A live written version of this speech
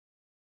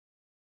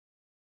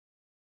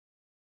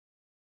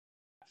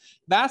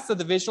VASA,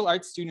 the Visual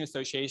Arts Student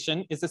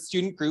Association, is a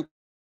student group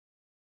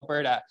in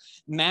Alberta,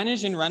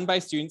 managed and run by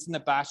students in the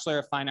Bachelor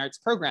of Fine Arts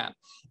program.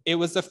 It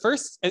was the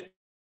first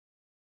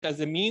as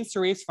a means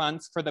to raise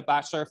funds for the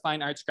Bachelor of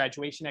Fine Arts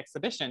graduation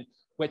exhibition,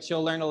 which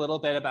you'll learn a little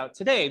bit about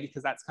today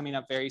because that's coming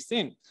up very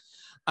soon.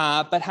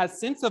 But has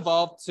since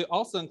evolved to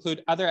also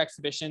include other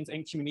exhibitions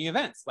and community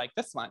events like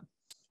this one.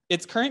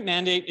 Its current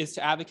mandate is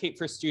to advocate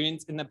for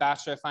students in the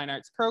Bachelor of Fine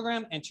Arts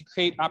program and to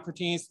create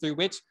opportunities through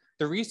which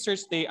the research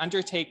they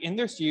undertake in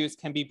their studios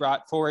can be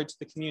brought forward to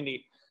the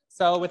community.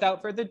 So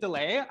without further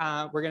delay,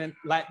 we're going to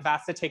let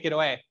VASA take it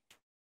away.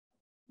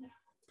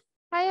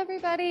 Hi,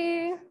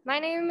 everybody. My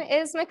name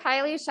is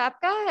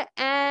McMichael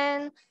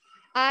and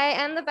I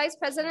am the Vice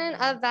President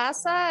of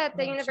VASA at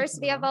the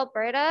University of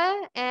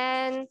Alberta.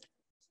 And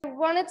I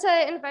wanted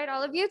to invite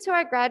all of you to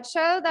our grad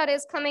show that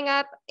is coming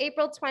up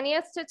April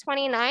 20th to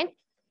 29th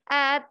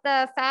at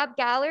the Fab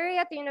Gallery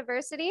at the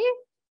university,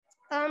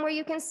 where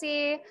you can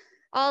see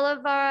all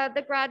of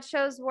the grad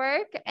show's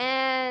work,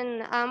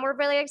 and we're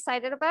really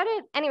excited about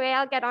it. Anyway,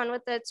 I'll get on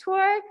with the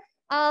tour.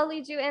 I'll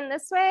lead you in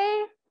this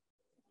way.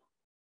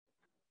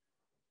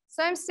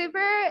 So I'm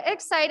super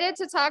excited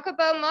to talk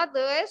about Maud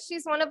Lewis.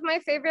 She's one of my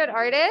favorite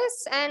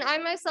artists, and I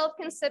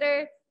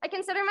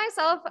consider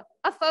myself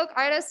a folk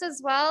artist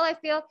as well. I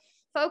feel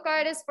folk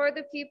art is for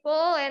the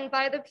people and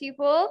by the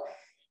people,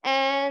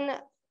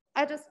 and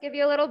I'll just give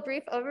you a little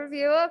brief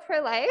overview of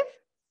her life.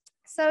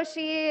 So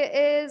she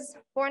is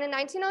born in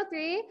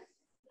 1903,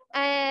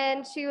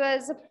 and she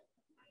was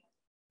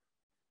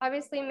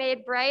obviously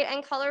made bright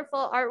and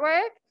colorful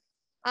artwork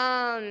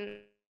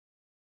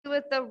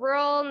with the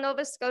rural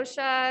Nova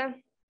Scotia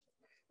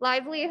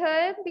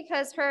livelihood,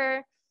 because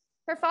her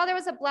father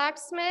was a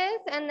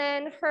blacksmith and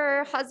then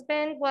her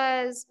husband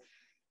was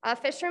a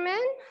fisherman.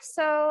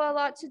 So a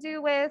lot to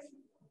do with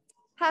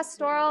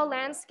pastoral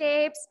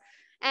landscapes,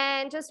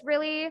 and just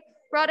really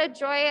brought a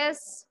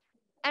joyous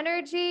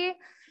energy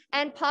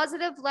and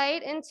positive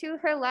light into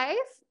her life.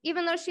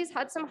 Even though she's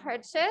had some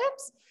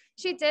hardships,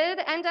 she did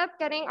end up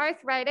getting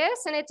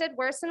arthritis, and it did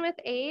worsen with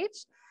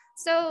age.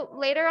 So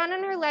later on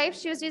in her life,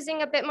 she was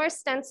using a bit more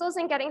stencils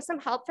and getting some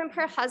help from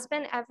her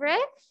husband, Everett.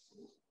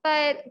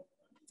 But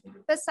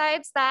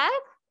besides that,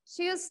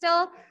 she was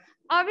still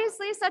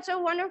obviously such a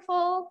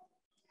wonderful,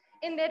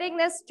 emitting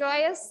this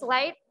joyous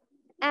light.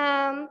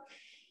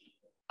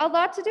 A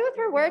lot to do with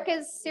her work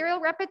is serial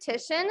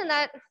repetition, and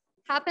that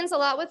happens a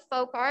lot with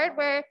folk art,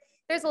 where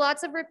there's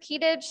lots of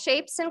repeated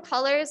shapes and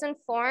colors and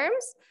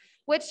forms,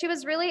 which she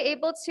was really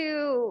able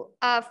to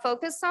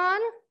focus on.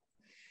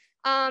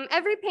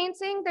 Every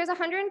painting, there's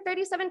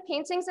 137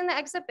 paintings in the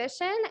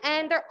exhibition,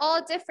 and they're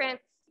all different,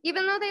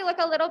 even though they look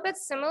a little bit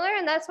similar,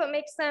 and that's what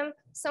makes them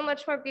so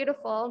much more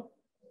beautiful.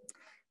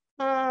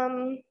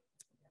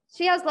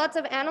 She has lots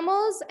of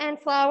animals and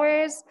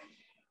flowers,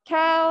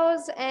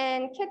 cows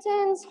and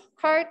kittens,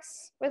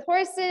 carts with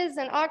horses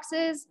and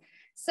oxes.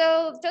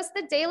 So just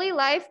the daily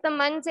life, the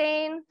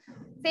mundane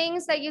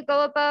things that you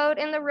go about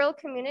in the rural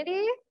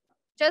community,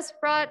 just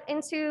brought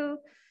into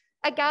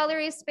a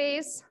gallery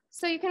space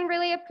so you can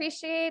really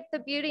appreciate the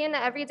beauty in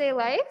the everyday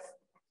life.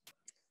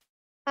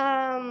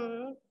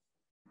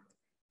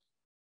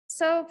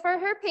 So for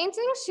her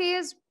painting, she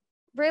is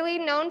really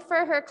known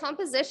for her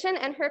composition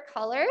and her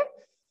color.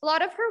 A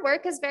lot of her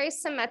work is very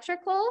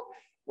symmetrical,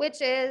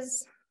 which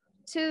is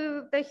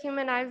to the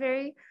human eye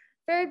very,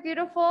 very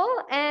beautiful,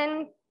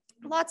 and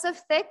lots of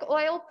thick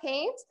oil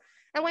paint.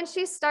 And when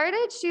she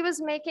started, she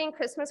was making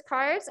Christmas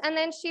cards, and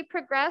then she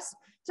progressed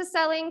to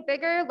selling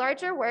bigger,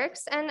 larger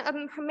works. And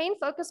her main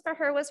focus for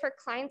her was her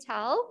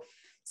clientele.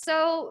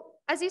 So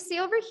as you see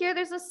over here,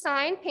 there's a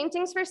sign,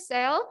 paintings for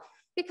sale,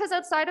 because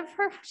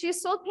she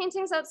sold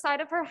paintings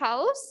outside of her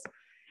house.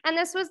 And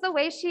this was the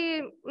way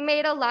she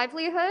made a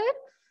livelihood,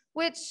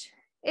 which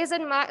is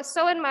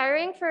so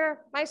admiring for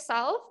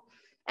myself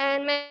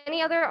and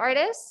many other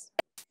artists,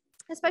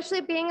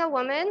 especially being a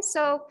woman.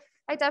 So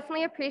I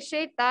definitely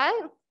appreciate that.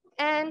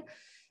 And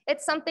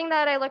it's something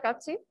that I look up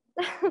to.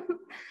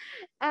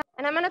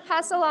 And I'm gonna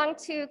pass along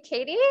to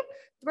Katie.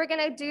 We're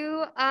gonna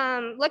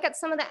look at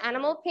some of the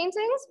animal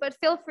paintings, but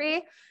feel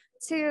free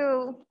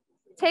to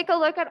take a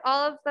look at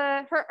all of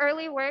her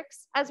early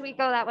works as we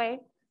go that way.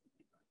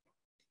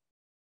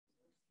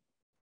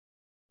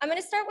 I'm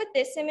gonna start with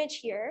this image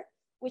here,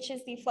 which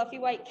is the fluffy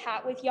white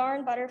cat with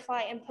yarn,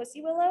 butterfly, and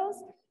pussy willows.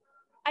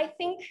 I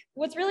think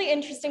what's really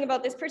interesting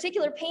about this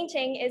particular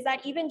painting is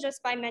that even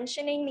just by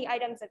mentioning the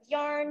items of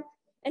yarn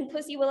and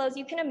pussy willows,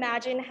 you can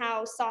imagine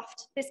how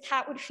soft this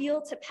cat would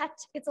feel to pet.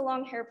 It's a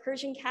long-haired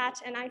Persian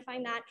cat, and I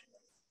find that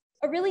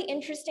a really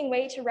interesting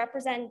way to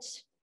represent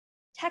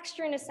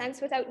texture in a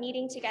sense without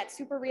needing to get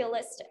super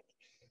realistic.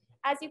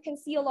 As you can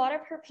see, a lot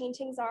of her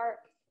paintings are,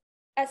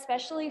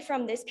 especially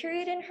from this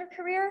period in her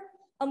career,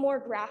 a more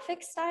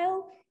graphic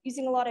style,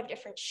 using a lot of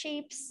different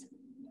shapes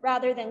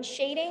rather than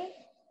shading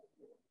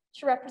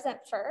to represent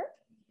fur.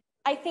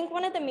 I think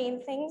one of the main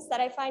things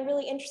that I find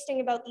really interesting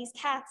about these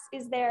cats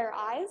is their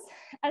eyes.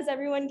 As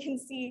everyone can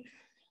see,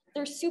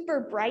 they're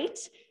super bright.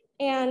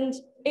 And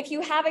if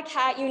you have a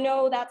cat, you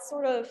know that's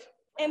sort of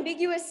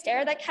ambiguous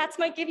stare that cats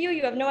might give you.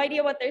 You have no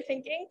idea what they're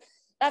thinking.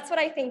 That's what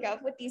I think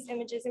of with these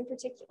images in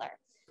particular.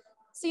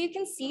 So you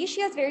can see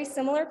she has very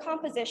similar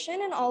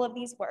composition in all of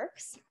these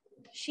works.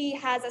 She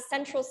has a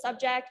central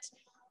subject,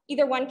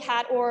 either one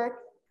cat or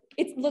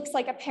it looks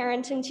like a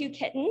parent and two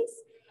kittens.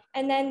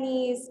 And then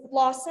these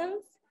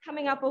blossoms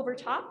coming up over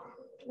top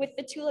with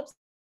the tulips.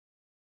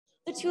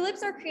 The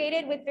tulips are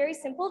created with very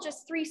simple,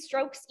 just 3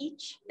 strokes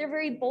each. They're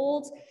very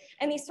bold,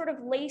 and these sort of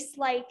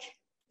lace-like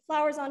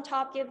flowers on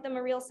top give them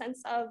a real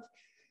sense of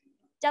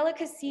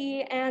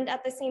delicacy. And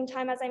at the same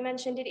time, as I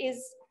mentioned, it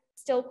is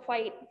still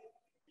quite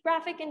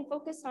graphic and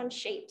focused on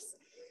shapes.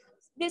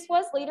 This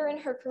was later in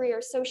her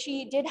career, so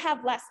she did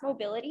have less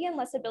mobility and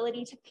less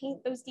ability to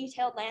paint those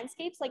detailed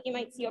landscapes like you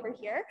might see over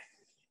here.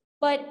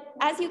 But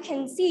as you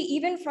can see,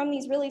 even from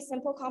these really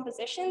simple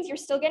compositions, you're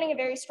still getting a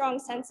very strong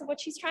sense of what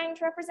she's trying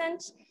to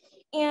represent.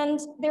 And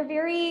they're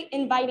very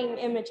inviting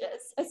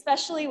images,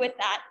 especially with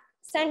that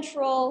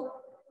central,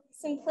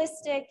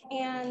 simplistic,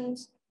 and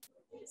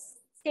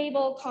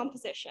stable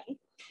composition.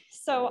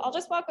 So I'll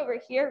just walk over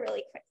here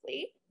really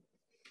quickly.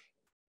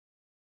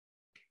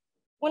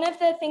 One of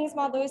the things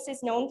Maud Lewis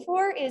is known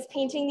for is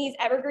painting these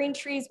evergreen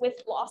trees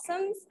with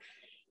blossoms.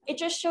 It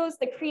just shows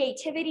the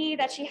creativity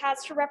that she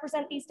has to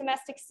represent these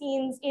domestic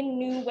scenes in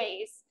new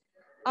ways,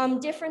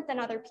 different than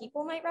other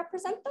people might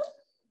represent them.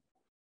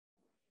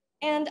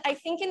 And I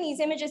think in these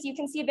images, you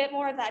can see a bit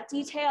more of that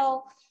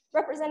detail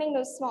representing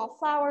those small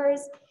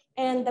flowers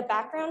and the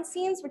background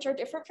scenes, which are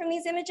different from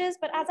these images.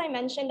 But as I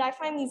mentioned, I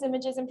find these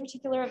images in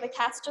particular of the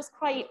cats just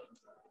quite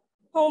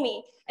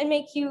homey and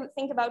make you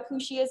think about who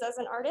she is as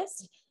an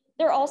artist.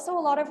 There are also a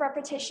lot of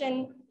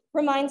repetition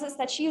reminds us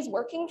that she is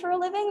working for a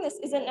living. This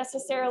isn't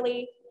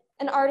necessarily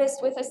an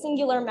artist with a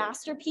singular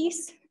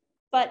masterpiece,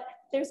 but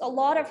there's a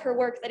lot of her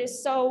work that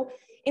is so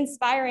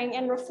inspiring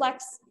and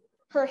reflects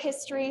her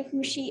history,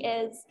 who she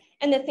is,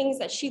 and the things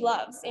that she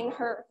loves in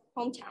her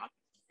hometown.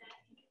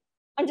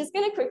 I'm just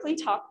gonna quickly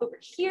talk over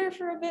here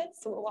for a bit,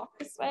 so we'll walk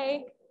this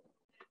way.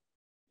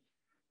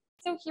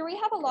 So here we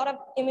have a lot of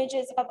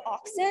images of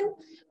oxen,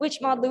 which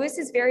Maud Lewis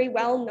is very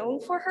well known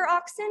for her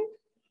oxen.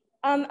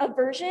 A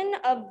version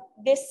of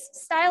this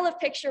style of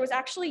picture was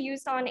actually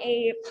used on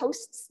a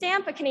post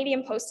stamp, a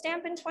Canadian post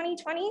stamp in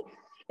 2020.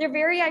 They're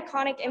very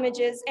iconic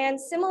images, and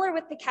similar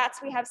with the cats,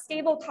 we have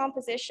stable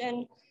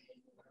composition,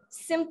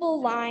 simple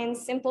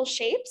lines, simple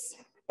shapes,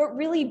 but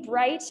really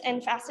bright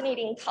and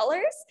fascinating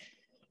colors.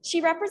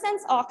 She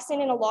represents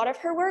oxen in a lot of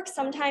her work,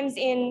 sometimes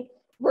in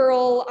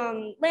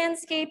rural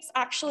landscapes,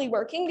 actually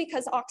working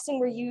because oxen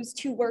were used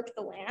to work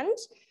the land.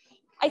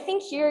 I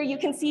think here you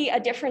can see a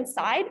different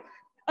side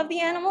of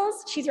the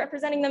animals. She's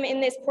representing them in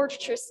this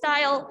portraiture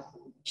style,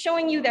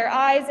 showing you their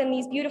eyes and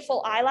these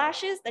beautiful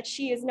eyelashes that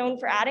she is known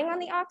for adding on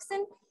the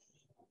oxen,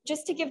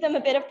 just to give them a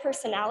bit of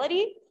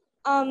personality.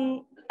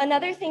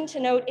 Another thing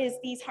to note is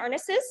these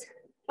harnesses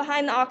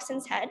behind the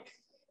oxen's head.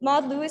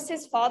 Maud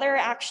Lewis's father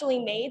actually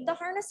made the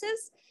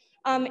harnesses.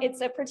 It's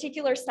a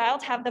particular style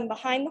to have them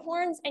behind the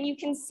horns, and you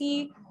can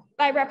see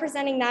by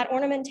representing that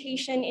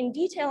ornamentation in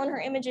detail in her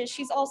images,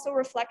 she's also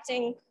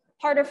reflecting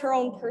part of her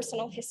own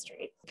personal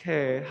history.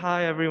 Okay,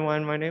 hi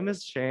everyone. My name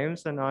is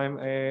James and I'm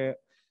a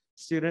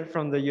student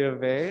from the U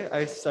of A.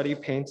 I study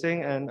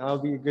painting and I'll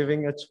be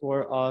giving a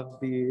tour of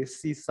the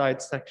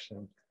seaside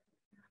section.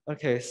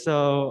 Okay,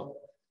 so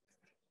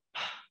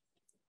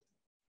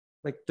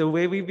like the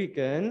way we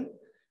begin,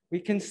 we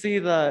can see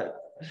that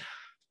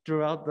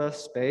throughout the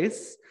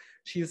space,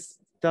 she's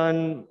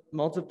done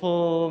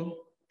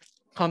multiple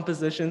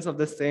compositions of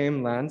the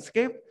same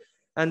landscape.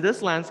 And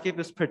this landscape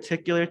is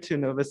particular to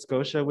Nova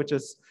Scotia, which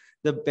is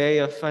the Bay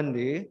of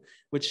Fundy,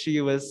 which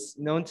she was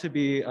known to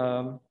be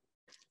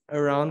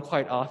around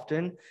quite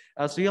often.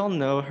 As we all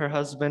know, her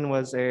husband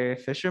was a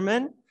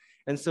fisherman.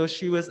 And so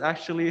she was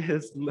actually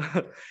his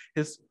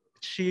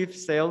chief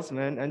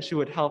salesman, and she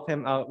would help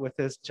him out with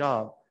his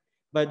job.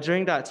 But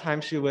during that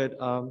time, she would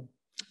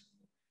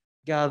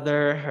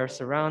gather her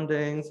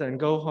surroundings and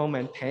go home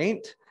and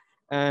paint.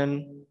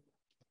 And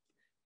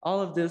all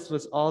of this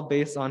was all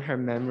based on her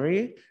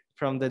memory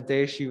from the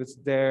day she was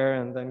there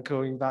and then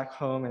going back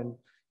home and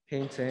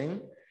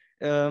painting.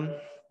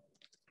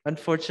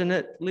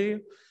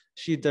 Unfortunately,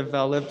 she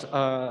developed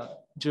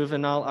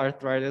juvenile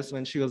arthritis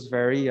when she was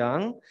very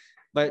young,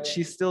 but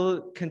she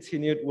still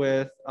continued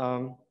with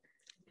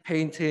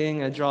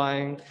painting and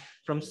drawing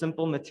from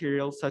simple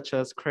materials such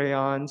as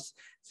crayons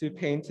to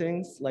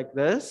paintings like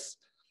this,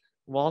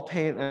 wall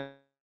paint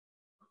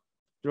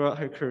throughout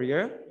her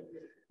career.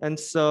 And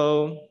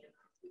so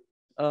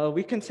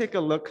we can take a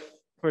look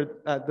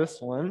at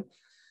this one.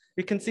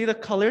 You can see the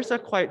colors are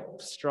quite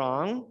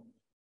strong,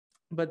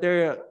 but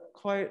they're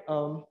quite,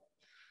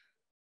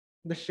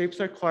 the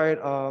shapes are quite,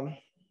 I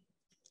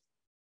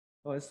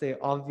would say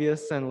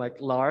obvious and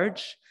like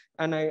large.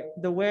 And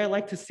the way I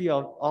like to see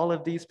all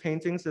of these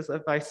paintings is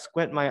if I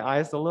squint my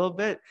eyes a little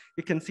bit,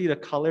 you can see the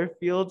color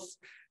fields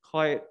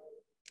quite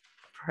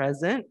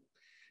present.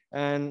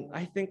 And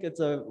I think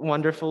it's a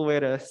wonderful way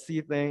to see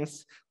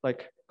things,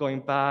 like going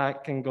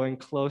back and going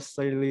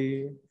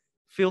closely,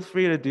 feel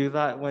free to do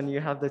that when you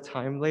have the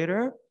time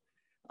later.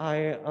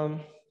 I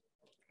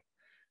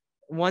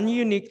One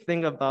unique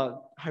thing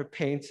about her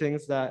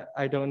paintings that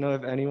I don't know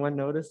if anyone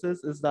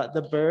notices is that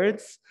the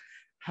birds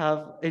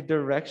have a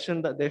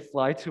direction that they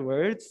fly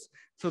towards.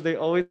 So they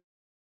always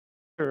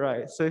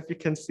right. So if you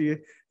can see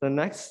the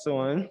next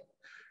one,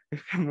 you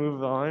can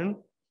move on.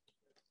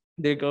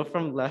 They go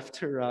from left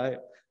to right,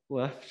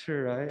 left to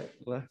right,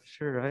 left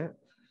to right.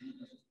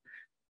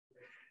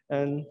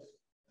 And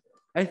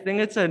I think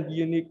it's a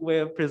unique way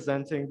of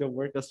presenting the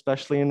work,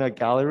 especially in a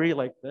gallery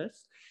like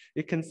this.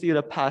 You can see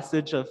the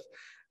passage of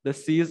the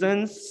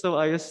seasons. So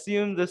I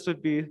assume this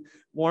would be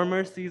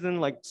warmer season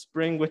like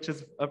spring, which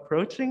is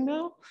approaching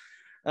now.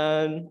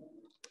 And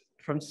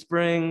from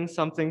spring,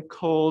 something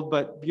cold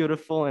but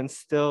beautiful and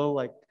still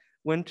like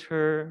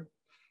winter.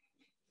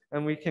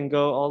 And we can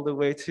go all the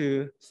way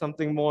to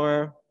something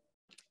more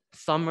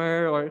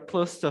summer or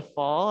close to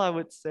fall, I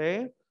would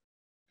say.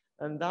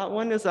 And that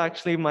one is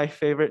actually my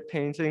favorite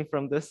painting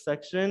from this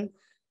section.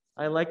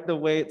 I like the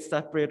way it's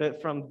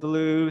separated from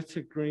blue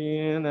to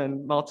green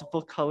and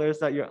multiple colors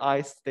that your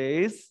eye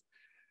stays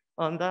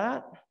on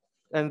that.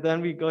 And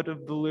then we go to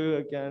blue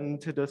again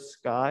to the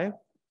sky.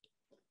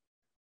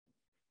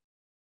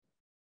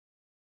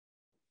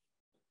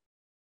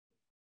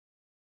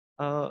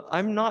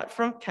 I'm not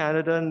from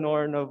Canada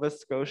nor Nova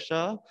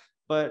Scotia,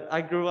 but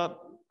I grew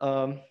up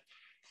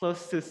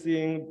close to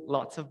seeing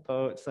lots of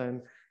boats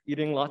and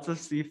eating lots of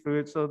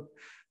seafood. So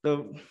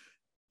the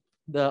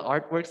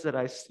artworks that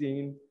I've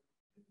seen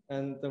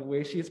and the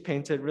way she's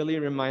painted really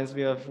reminds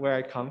me of where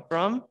I come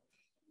from.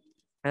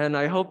 And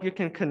I hope you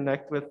can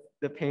connect with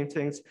the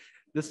paintings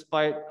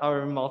despite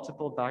our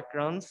multiple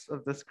backgrounds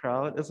of this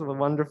crowd. It's a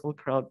wonderful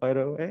crowd, by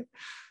the way.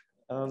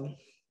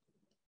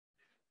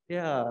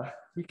 Yeah,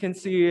 you can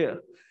see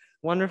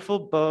wonderful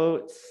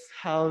boats,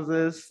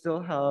 houses,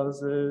 still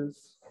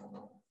houses,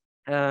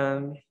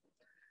 and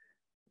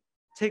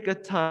take a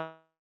time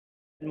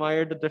to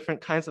admire the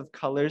different kinds of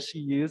colors she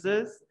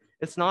uses.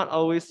 It's not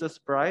always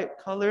just bright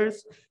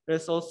colors.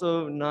 There's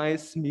also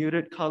nice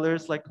muted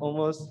colors, like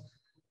almost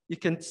you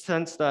can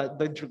sense that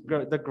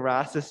the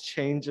grass is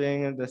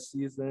changing in the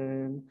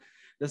season.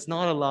 There's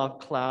not a lot of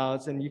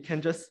clouds, and you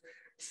can just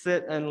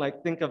sit and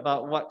like think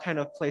about what kind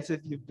of places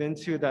you've been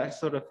to that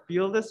sort of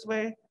feel this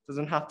way.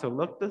 Doesn't have to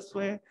look this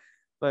way,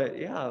 but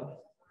yeah.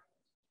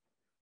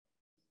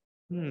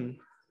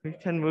 We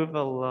can move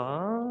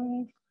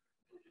along.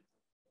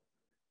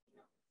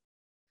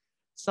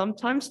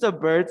 Sometimes the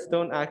birds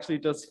don't actually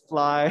just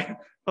fly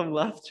from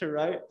left to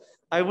right.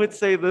 I would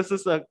say this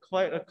is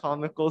quite a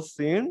comical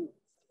scene.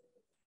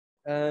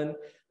 And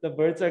the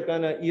birds are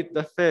gonna eat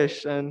the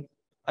fish. And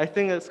I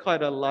think it's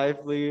quite a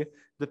lively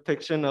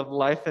depiction of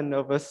life in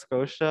Nova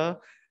Scotia,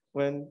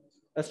 when,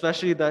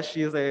 especially that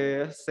she's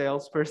a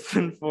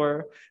salesperson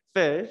for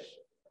fish.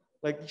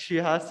 Like she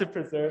has to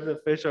preserve the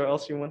fish or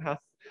else she won't have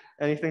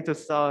anything to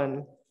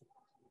sell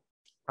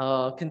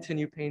and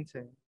continue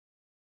painting.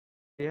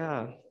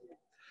 Yeah,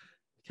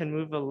 can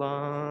move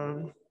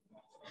along.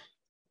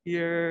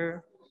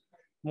 Here,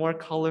 more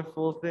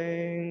colorful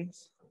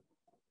things.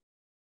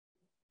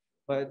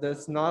 But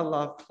there's not a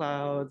lot of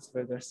clouds,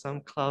 but there's some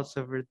clouds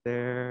over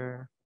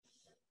there.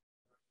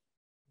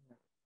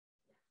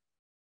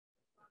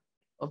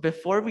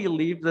 Before we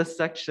leave this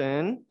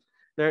section,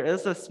 there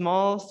is a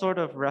small sort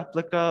of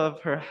replica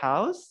of her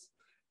house.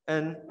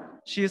 And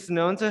she's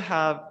known to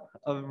have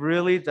a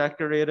really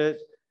decorated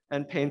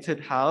and painted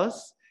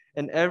house.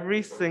 And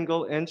every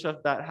single inch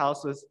of that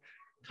house was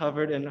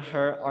covered in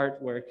her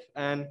artwork.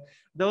 And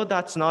though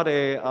that's not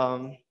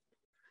a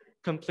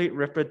complete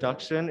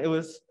reproduction, it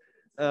was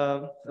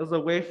a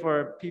way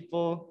for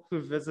people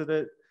who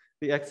visited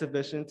the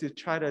exhibition to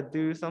try to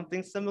do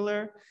something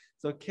similar.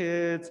 So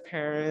kids,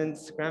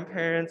 parents,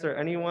 grandparents, or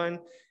anyone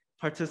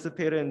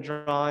participated in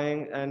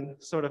drawing and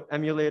sort of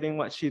emulating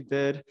what she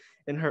did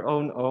in her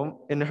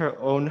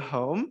own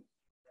home.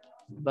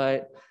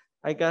 But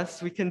I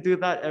guess we can do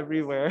that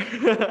everywhere,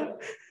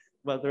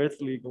 whether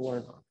it's legal or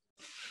not.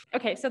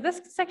 Okay, so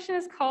this section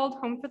is called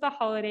Home for the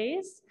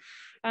Holidays.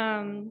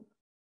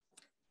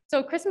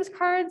 So Christmas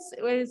cards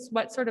was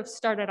what sort of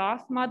started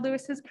off Maud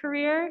Lewis's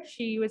career.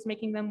 She was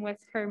making them with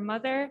her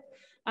mother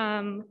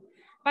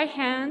by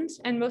hand,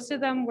 and most of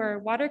them were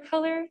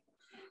watercolor.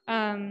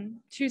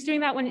 She was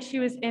doing that when she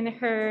was in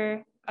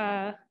her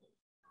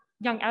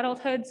young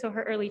adulthood, so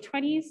her early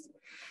 20s.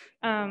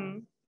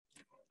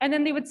 And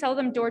then they would sell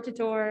them door to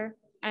door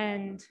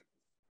and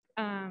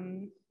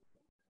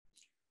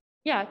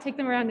yeah, take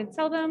them around and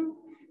sell them.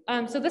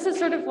 So this is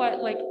sort of what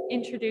like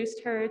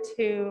introduced her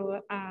to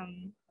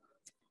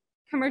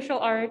commercial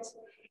art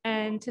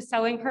and to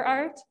selling her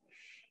art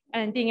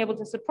and being able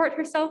to support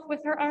herself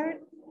with her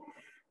art.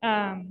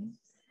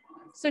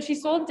 So she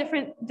sold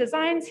different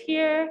designs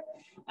here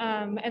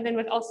and then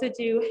would also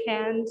do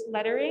hand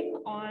lettering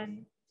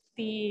on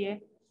the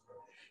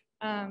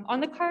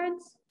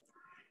cards.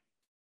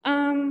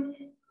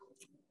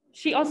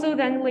 She also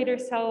then later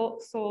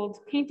sold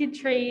painted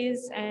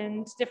trays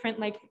and different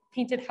like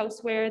painted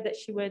houseware that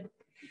she would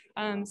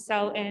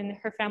sell in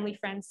her family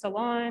friend's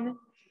salon.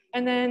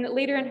 And then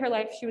later in her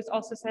life, she was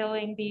also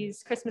selling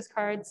these Christmas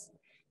cards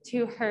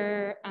to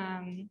her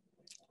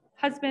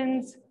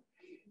husband's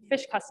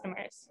fish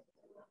customers.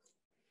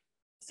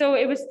 So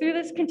it was through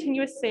this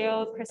continuous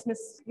sale of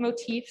Christmas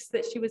motifs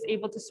that she was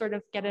able to sort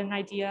of get an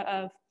idea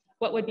of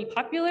what would be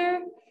popular.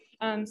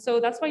 So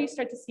that's why you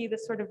start to see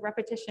this sort of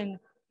repetition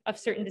of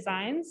certain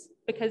designs,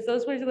 because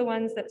those were the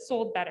ones that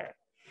sold better.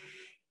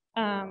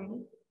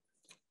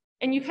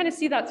 And you kind of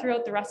see that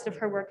throughout the rest of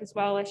her work as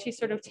well, as she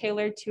sort of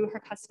tailored to her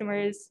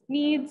customers'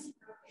 needs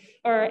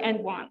and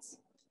wants.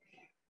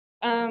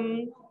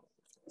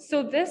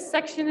 So this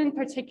section in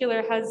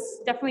particular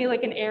has definitely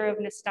like an air of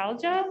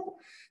nostalgia.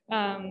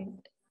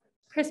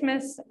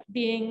 Christmas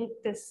being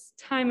this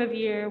time of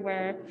year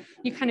where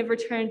you kind of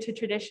return to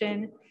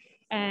tradition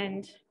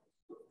and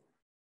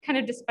kind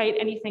of despite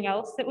anything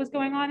else that was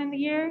going on in the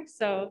year.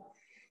 So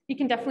you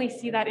can definitely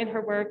see that in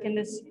her work, and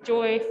this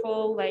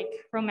joyful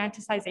like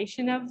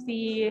romanticization of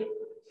the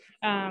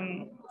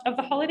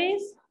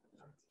holidays.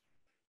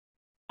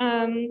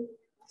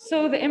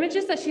 So the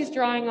images that she's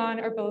drawing on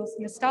are both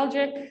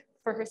nostalgic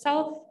for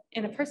herself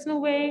in a personal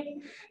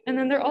way, and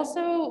then they're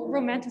also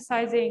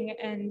romanticizing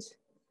and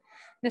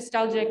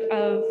nostalgic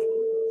of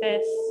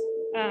this,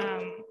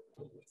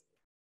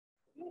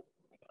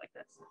 like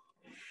this,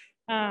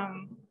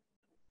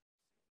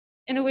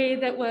 in a way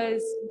that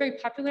was very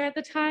popular at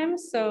the time.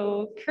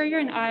 So Currier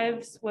and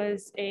Ives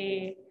was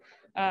a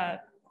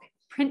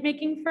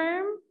printmaking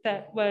firm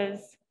that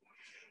was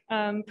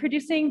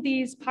producing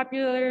these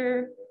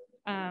popular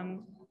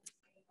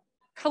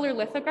color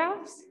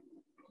lithographs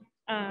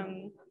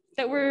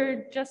that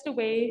were just a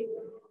way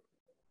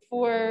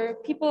for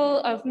people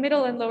of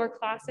middle and lower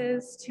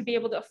classes to be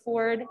able to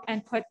afford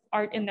and put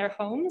art in their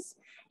homes,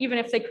 even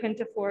if they couldn't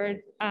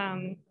afford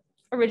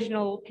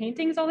original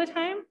paintings all the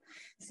time.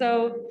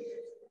 So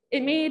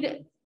it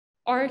made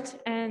art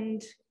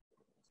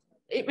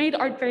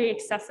very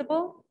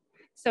accessible.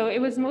 So it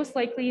was most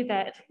likely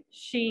that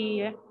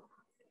she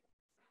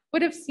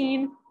would have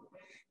seen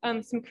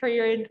some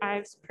Currier and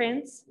Ives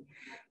prints,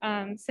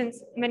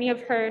 since many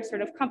of her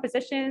sort of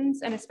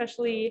compositions and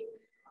especially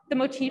the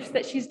motifs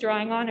that she's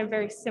drawing on are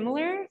very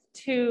similar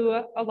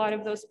to a lot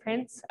of those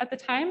prints at the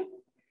time.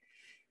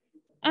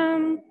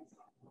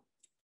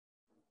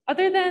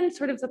 Other than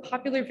sort of the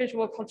popular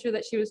visual culture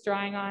that she was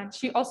drawing on,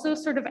 she also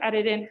sort of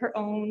added in her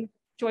own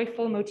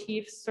joyful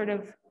motifs, sort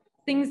of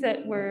things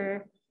that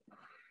were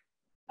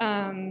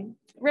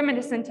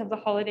reminiscent of the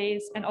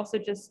holidays and also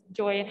just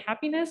joy and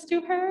happiness to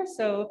her.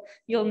 So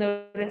you'll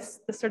notice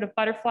the sort of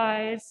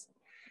butterflies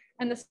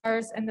and the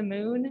stars and the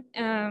moon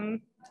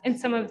in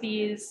some of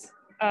these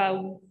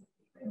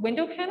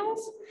window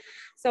panels.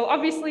 So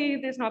obviously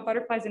there's not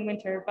butterflies in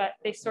winter, but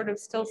they sort of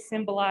still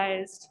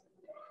symbolized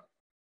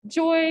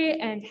joy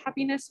and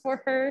happiness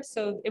for her.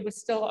 So it was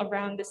still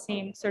around the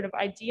same sort of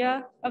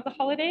idea of the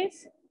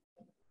holidays.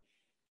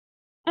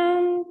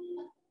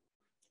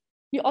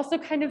 You also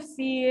kind of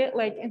see,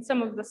 like in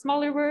some of the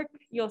smaller work,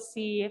 you'll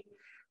see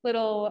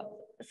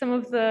some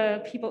of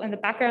the people in the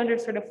background are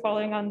sort of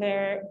falling on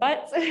their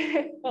butts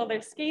while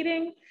they're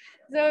skating.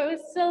 So it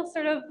was still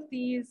sort of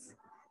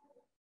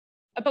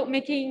about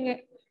making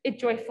it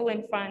joyful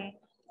and fun.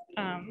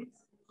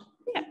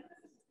 Yeah.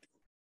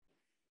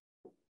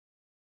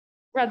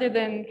 Rather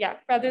than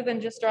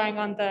just drawing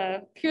on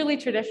the purely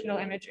traditional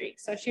imagery.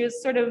 So she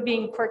was sort of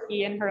being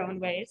quirky in her own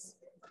ways.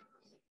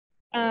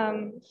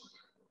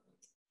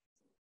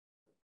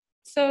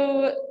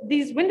 So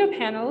these window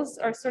panels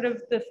are sort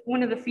of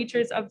one of the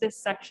features of this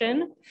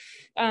section.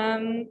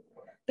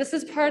 This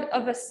is part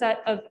of a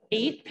set of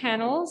 8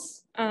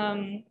 panels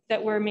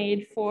that were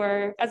made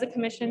as a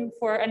commission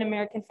for an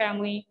American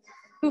family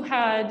who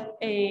had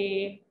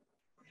a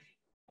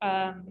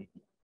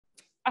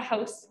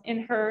house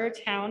in her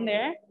town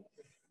there.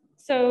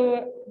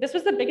 So this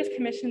was the biggest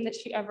commission that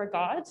she ever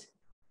got.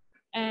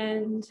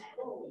 And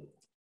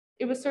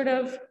it was sort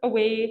of a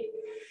way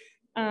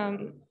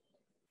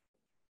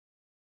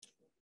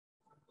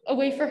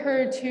for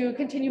her to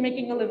continue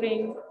making a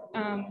living.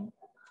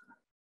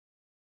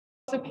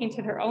 Also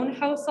painted her own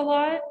house a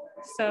lot.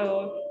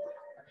 So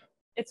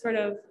it sort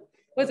of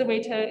was a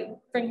way to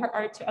bring her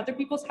art to other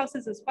people's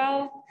houses as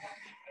well.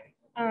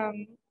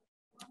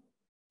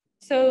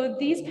 So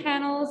these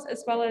panels,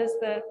 as well as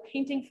the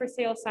painting for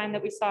sale sign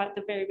that we saw at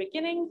the very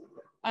beginning,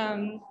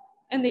 and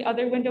the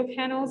other window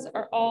panels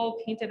are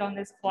all painted on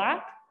this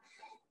black.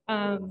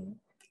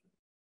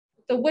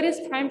 The wood is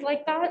primed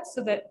like that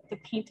so that the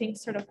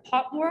paintings sort of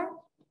pop more.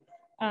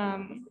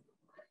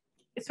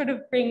 It sort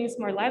of brings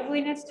more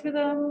liveliness to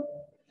them.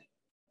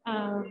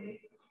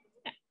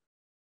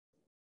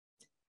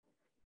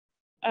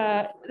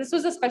 This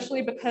was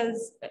especially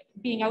because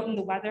being out in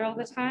the weather all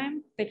the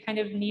time, they kind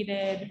of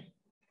needed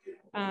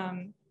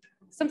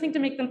something to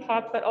make them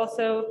pop, but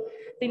also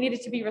they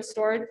needed to be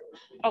restored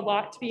a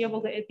lot to be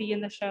able to be in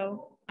the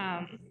show.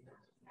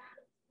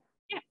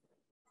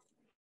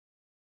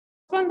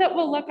 One that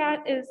we'll look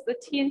at is the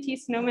TNT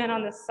snowman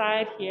on the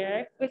side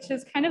here, which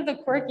is kind of the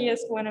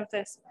quirkiest one of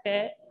this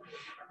bit.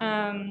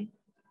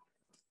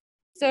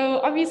 So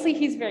obviously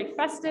he's very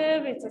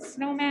festive. It's a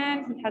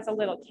snowman. He has a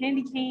little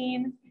candy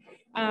cane.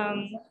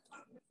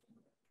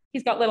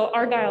 He's got little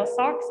Argyle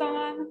socks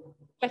on,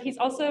 but he's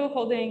also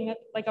holding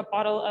like a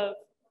bottle of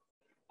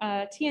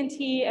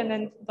TNT and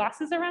then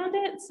glasses around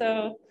it.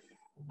 So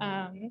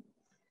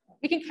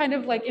we can kind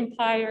of like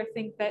imply or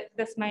think that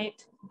this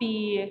might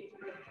be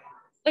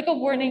like a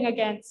warning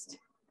against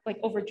like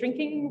over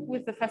drinking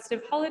with the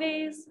festive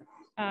holidays.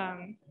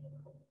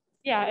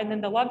 Yeah, and then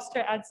the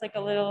lobster adds like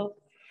a little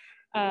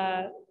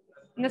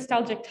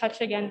nostalgic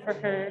touch again for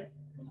her,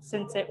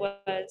 since it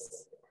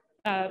was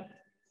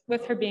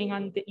with her being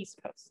on the East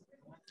Coast.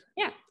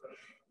 Yeah,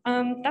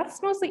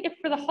 that's mostly it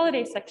for the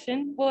holiday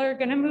section. We're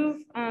gonna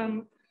move,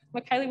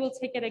 McKilee will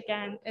take it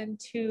again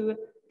into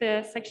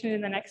the section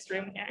in the next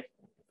room here.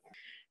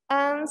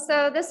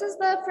 So this is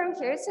the From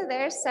Here to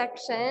There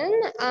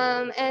section,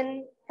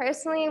 and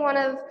personally one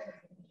of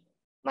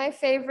my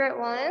favorite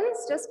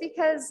ones, just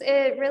because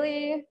it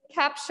really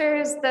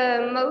captures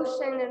the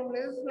motion and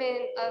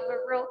movement of a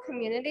rural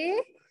community.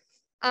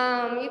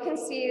 You can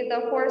see the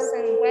horse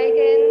and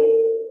wagon.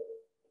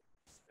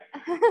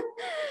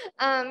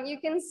 You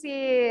can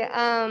see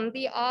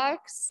the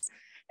ox,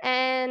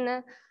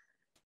 and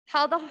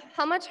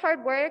how much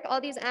hard work all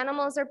these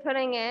animals are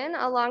putting in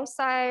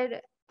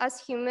alongside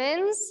us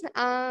humans.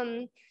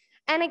 And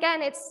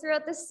again, it's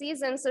throughout the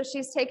season. So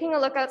she's taking a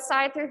look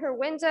outside through her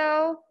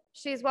window.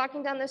 She's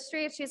walking down the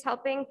street. She's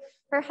helping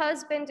her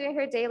husband doing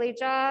her daily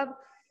job.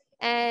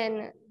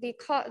 And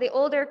the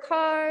older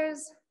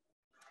cars,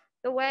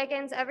 the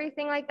wagons,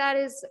 everything like that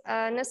is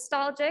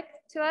nostalgic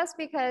to us,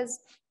 because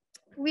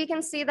we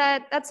can see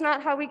that that's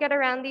not how we get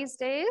around these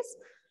days.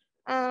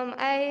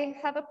 I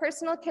have a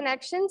personal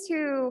connection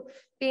to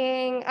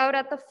being out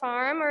at the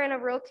farm or in a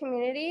rural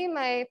community.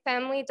 My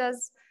family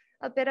does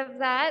a bit of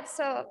that.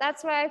 So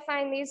that's why I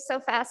find these so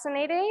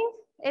fascinating.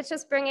 It's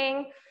just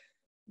bringing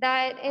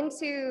that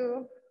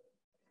into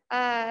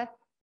a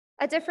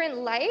different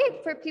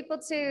light for people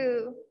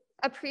to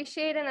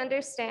appreciate and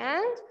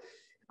understand.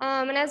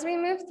 And as we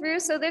move through,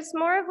 so there's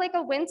more of like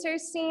a winter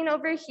scene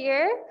over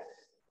here.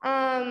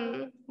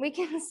 We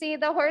can see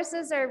the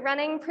horses are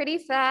running pretty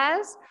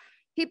fast.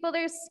 People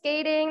are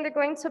skating, they're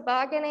going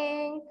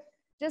tobogganing,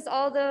 just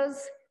all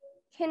those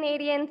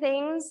Canadian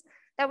things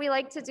that we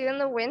like to do in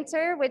the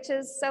winter, which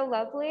is so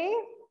lovely.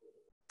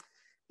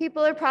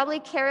 People are probably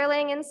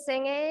caroling and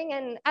singing.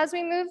 And as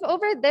we move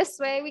over this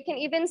way, we can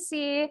even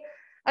see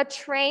a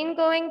train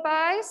going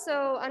by.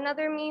 So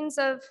another means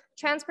of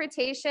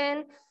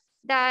transportation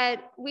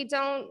that we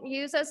don't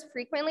use as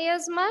frequently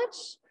as much.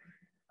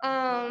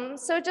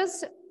 So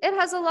it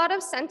has a lot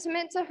of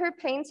sentiment to her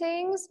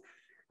paintings.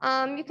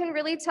 You can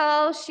really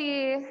tell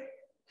she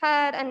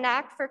had a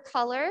knack for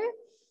color,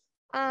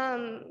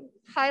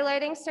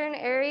 highlighting certain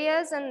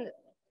areas, and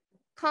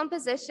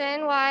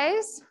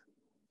composition-wise.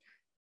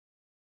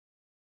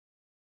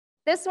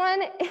 This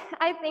one,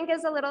 I think,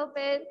 is a little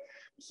bit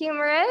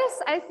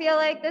humorous. I feel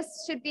like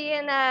this should be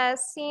in a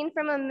scene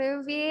from a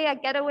movie, a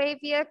getaway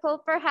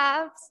vehicle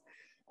perhaps,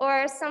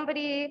 or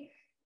somebody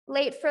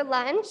late for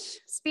lunch,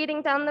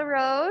 speeding down the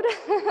road.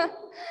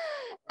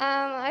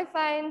 I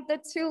find the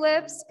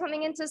tulips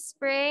coming into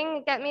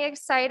spring get me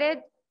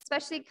excited,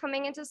 especially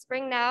coming into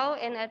spring now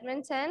in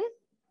Edmonton.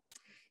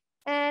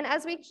 And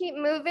as we keep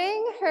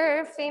moving,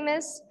 her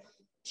famous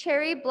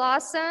cherry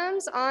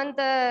blossoms on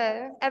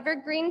the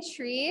evergreen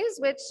trees,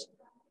 which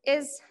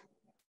is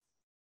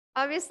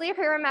obviously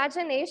her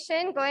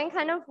imagination going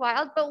kind of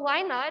wild, but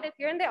why not? If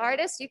you're in the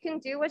artist, you can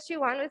do what you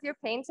want with your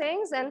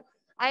paintings. And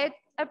I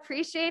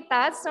appreciate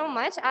that so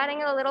much,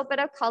 adding a little bit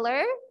of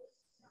color.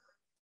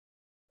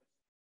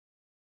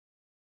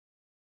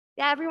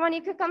 Yeah, everyone,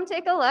 you could come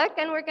take a look,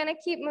 and we're gonna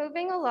keep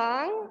moving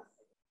along.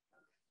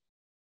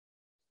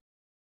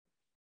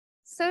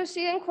 So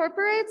she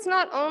incorporates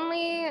not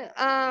only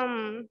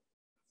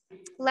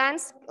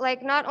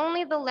not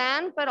only the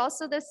land, but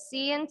also the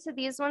sea into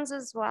these ones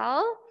as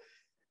well.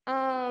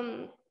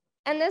 And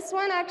this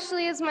one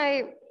actually is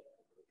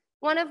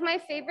one of my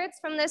favorites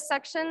from this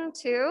section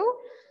too,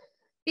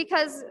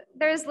 because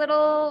there's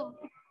little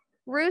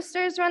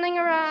roosters running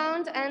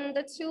around and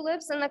the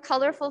tulips and the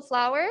colorful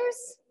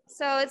flowers.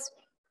 So it's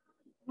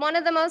one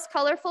of the most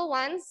colorful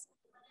ones,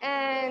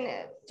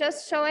 and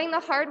just showing the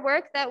hard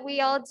work that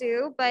we all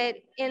do, but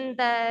in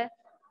the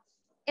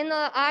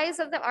eyes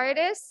of the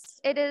artists,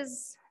 it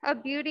is a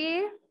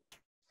beauty.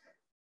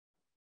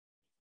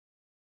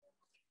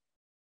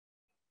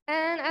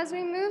 And as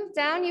we move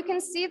down, you can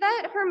see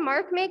that her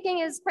mark making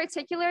is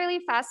particularly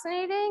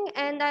fascinating,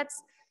 and that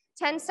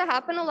tends to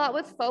happen a lot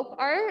with folk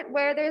art,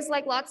 where there's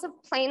like lots of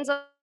planes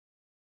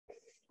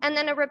and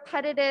then a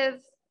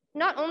repetitive,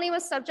 not only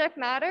with subject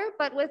matter,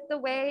 but with the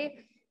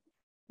way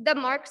the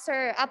marks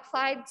are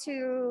applied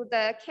to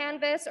the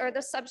canvas or the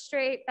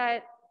substrate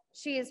that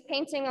she is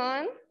painting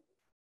on.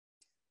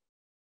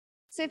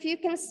 So if you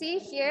can see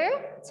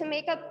here, to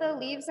make up the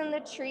leaves and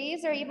the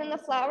trees or even the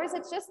flowers,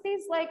 it's just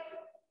these like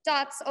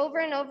dots over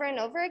and over and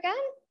over again.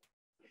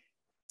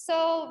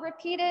 So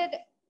repeated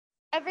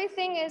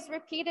everything is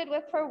repeated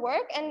with her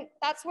work, and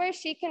that's where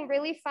she can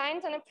really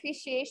find an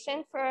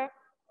appreciation for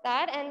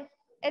that. And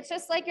it's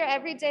just like your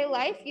everyday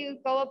life. You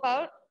go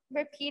about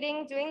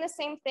repeating, doing the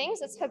same things.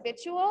 It's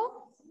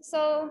habitual.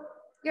 So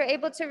you're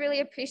able to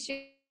really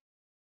appreciate.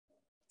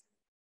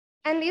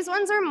 And these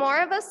ones are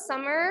more of a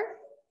summer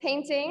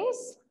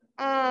paintings.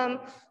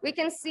 We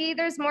can see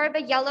there's more of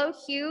a yellow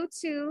hue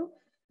to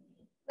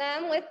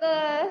them with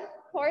the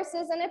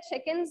horses and the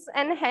chickens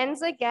and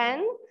hens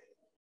again.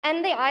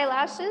 And the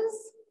eyelashes,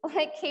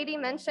 like Katie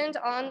mentioned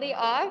on the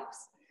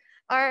ox,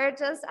 are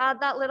just add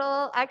that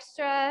little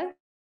extra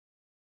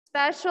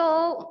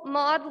special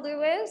Maud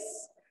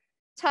Lewis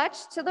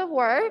touch to the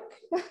work.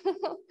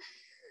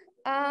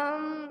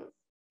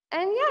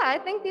 And yeah, I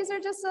think these are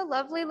just a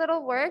lovely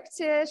little work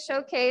to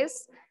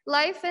showcase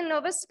life in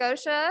Nova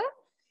Scotia.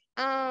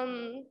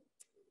 And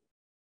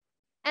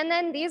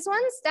then these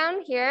ones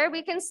down here,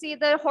 we can see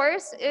the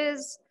horse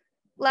is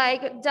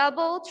like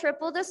double,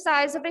 triple the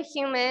size of a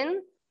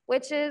human,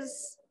 which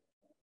is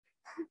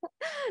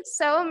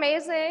so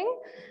amazing.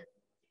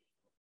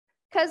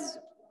 Because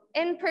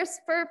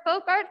for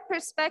folk art,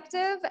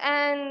 perspective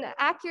and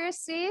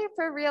accuracy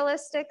for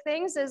realistic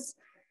things is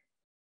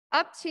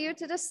up to you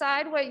to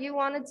decide what you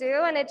want to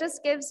do. And it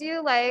just gives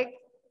you like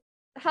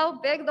how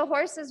big the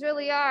horses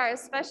really are,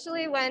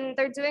 especially when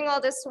they're doing all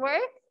this work.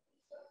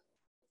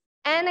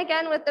 And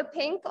again, with the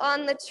pink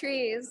on the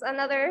trees,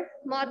 another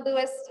Maud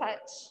Lewis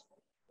touch.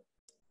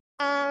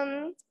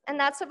 And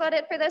that's about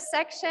it for this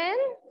section.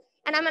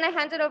 And I'm gonna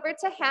hand it over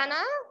to Hannah.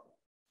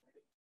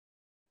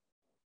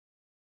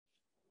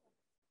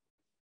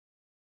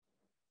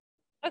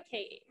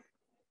 Okay.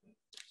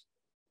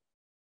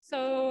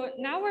 So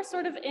now we're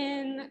sort of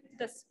in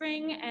the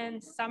spring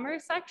and summer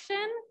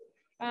section.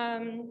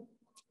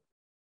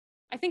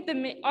 I think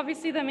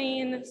obviously the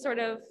main sort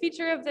of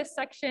feature of this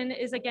section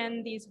is,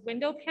 again, these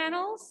window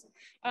panels.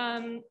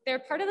 They're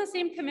part of the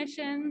same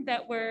commission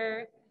that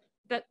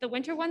the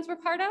winter ones were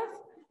part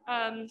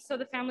of. So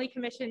the family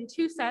commissioned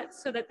 2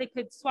 sets so that they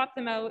could swap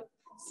them out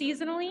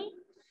seasonally,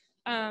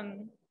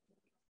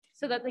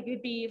 so that they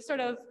could be sort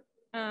of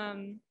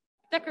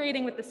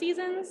decorating with the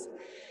seasons.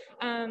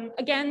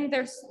 Again,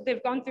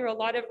 they've gone through a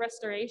lot of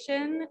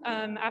restoration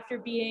after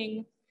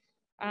being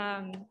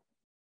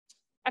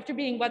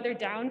weathered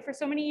down for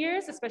so many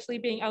years, especially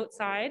being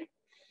outside.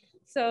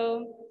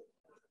 So,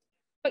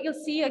 but you'll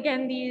see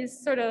again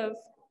these sort of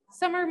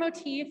summer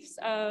motifs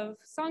of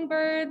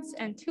songbirds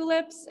and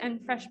tulips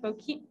and fresh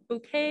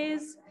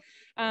bouquets.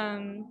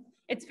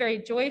 It's very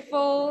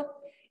joyful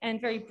and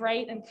very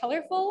bright and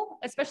colorful,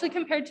 especially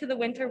compared to the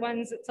winter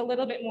ones. It's a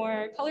little bit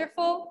more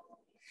colorful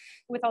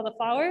with all the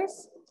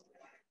flowers.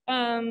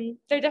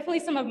 They're definitely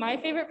some of my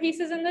favorite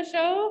pieces in the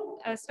show,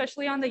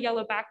 especially on the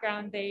yellow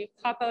background. They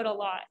pop out a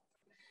lot.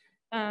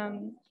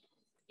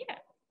 Yeah.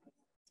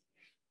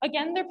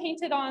 Again, they're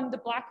painted on the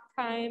black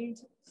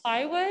primed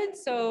plywood.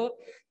 So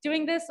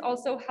doing this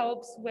also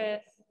helps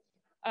with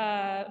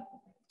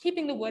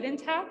keeping the wood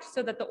intact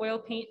so that the oil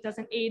paint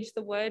doesn't age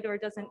the wood or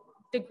doesn't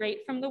degrade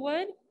from the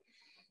wood.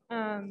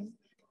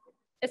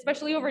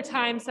 Especially over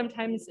time,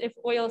 sometimes if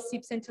oil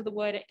seeps into the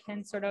wood, it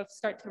can sort of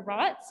start to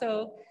rot.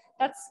 So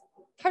that's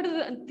part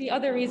of the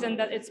other reason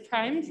that it's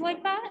primed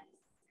like that.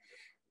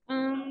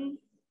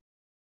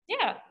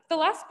 Yeah, the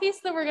last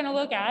piece that we're gonna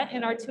look at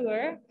in our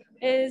tour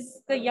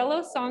is the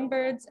yellow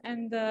songbirds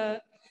and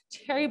the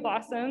cherry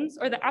blossoms,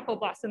 or the apple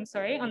blossoms,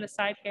 sorry, on the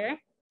side here.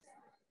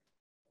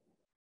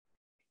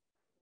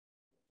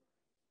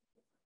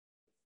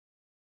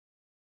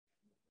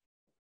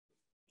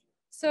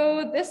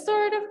 So this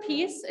sort of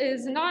piece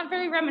is not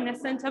very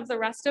reminiscent of the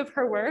rest of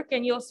her work,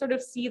 and you'll sort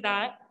of see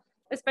that,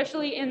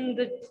 especially in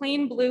the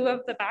plain blue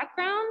of the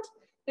background.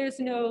 There's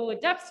no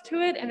depth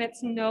to it, and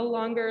it's no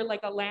longer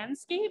like a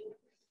landscape.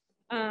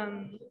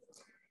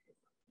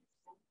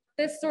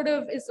 This sort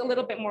of is a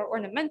little bit more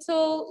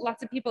ornamental.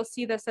 Lots of people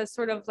see this as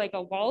sort of like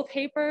a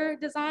wallpaper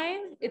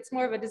design. It's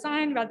more of a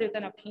design rather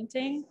than a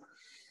painting.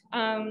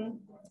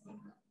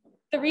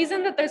 The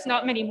reason that there's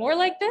not many more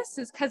like this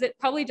is because it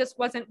probably just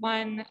wasn't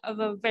one of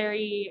a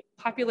very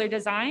popular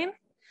design.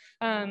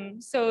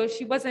 So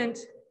she wasn't,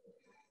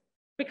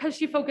 because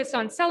she focused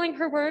on selling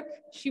her work,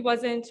 she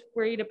wasn't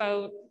worried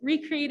about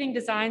recreating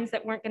designs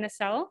that weren't going to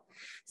sell.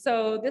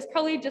 So this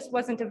probably just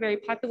wasn't a very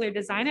popular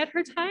design at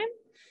her time.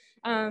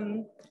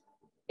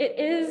 It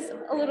is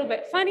a little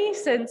bit funny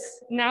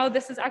since now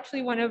this is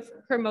actually one of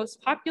her most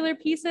popular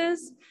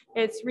pieces.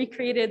 It's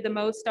recreated the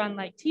most on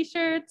like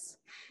t-shirts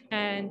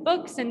and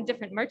books and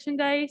different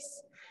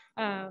merchandise.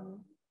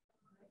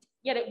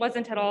 Yet it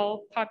wasn't at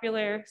all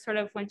popular sort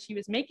of when she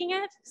was making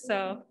it.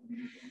 So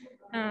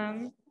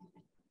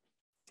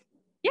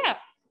yeah,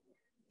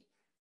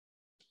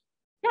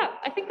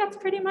 I think that's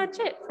pretty much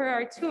it for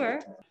our tour.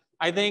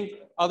 I think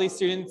all these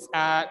students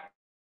at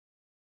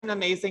an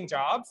amazing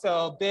job.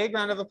 So big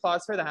round of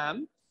applause for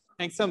them.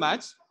 Thanks so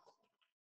much.